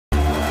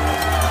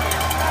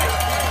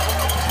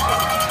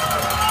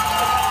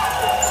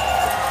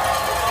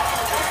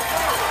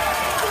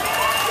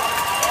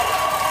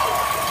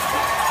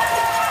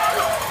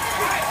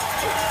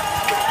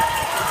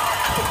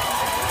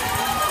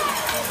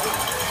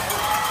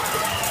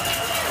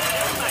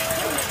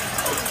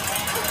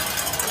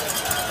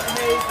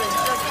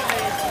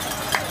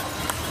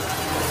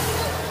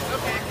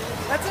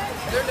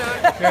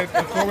Okay,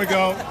 before we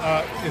go,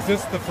 is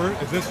this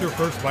your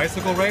first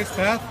bicycle race,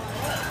 Beth?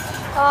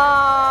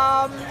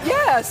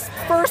 Yes,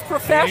 first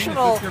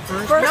professional. Jane, is this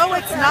your first? No,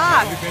 it's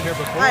not. Have you been here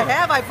before? I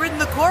have. I've ridden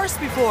the course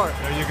before.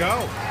 There you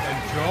go.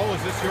 And Joel,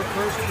 is this your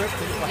first trip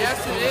to the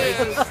Yes, bicycle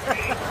it is.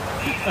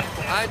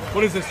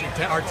 What is this,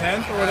 our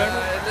 10th or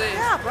whatever? At least.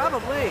 Yeah,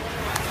 probably.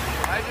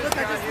 Look, I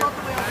got just here love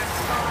the way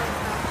from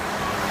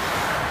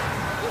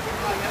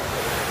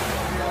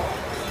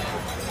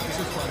This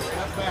is fun.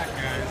 Step back,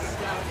 guys.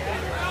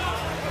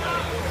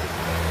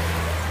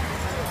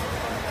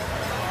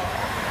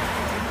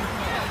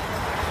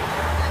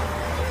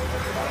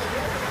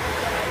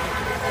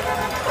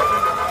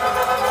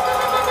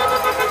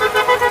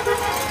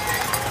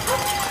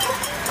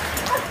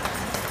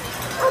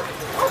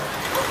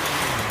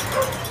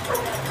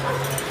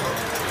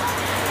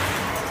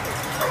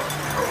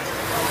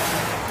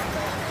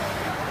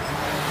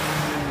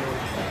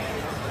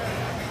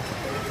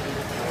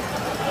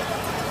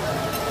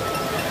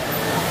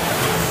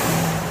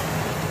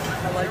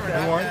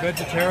 You aren't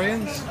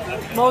vegetarians?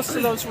 Most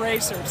of those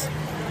racers.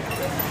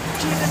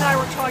 Gene and I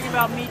were talking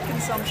about meat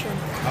consumption.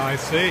 I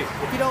see.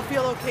 If you don't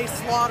feel okay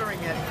slaughtering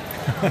it,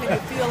 can you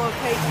feel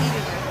okay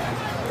eating it?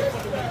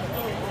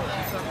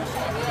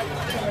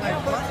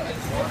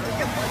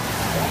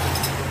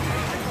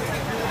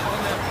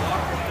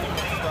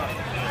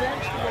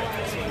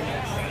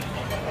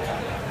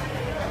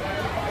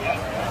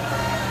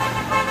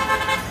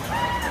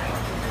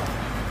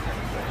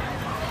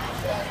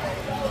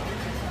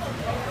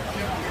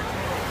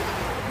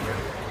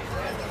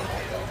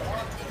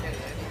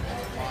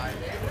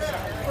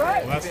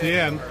 Right. Well, that's the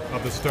end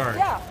of the start.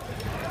 Yeah.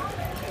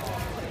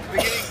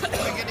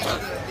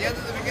 the end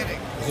of the beginning.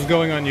 This is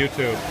going on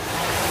YouTube.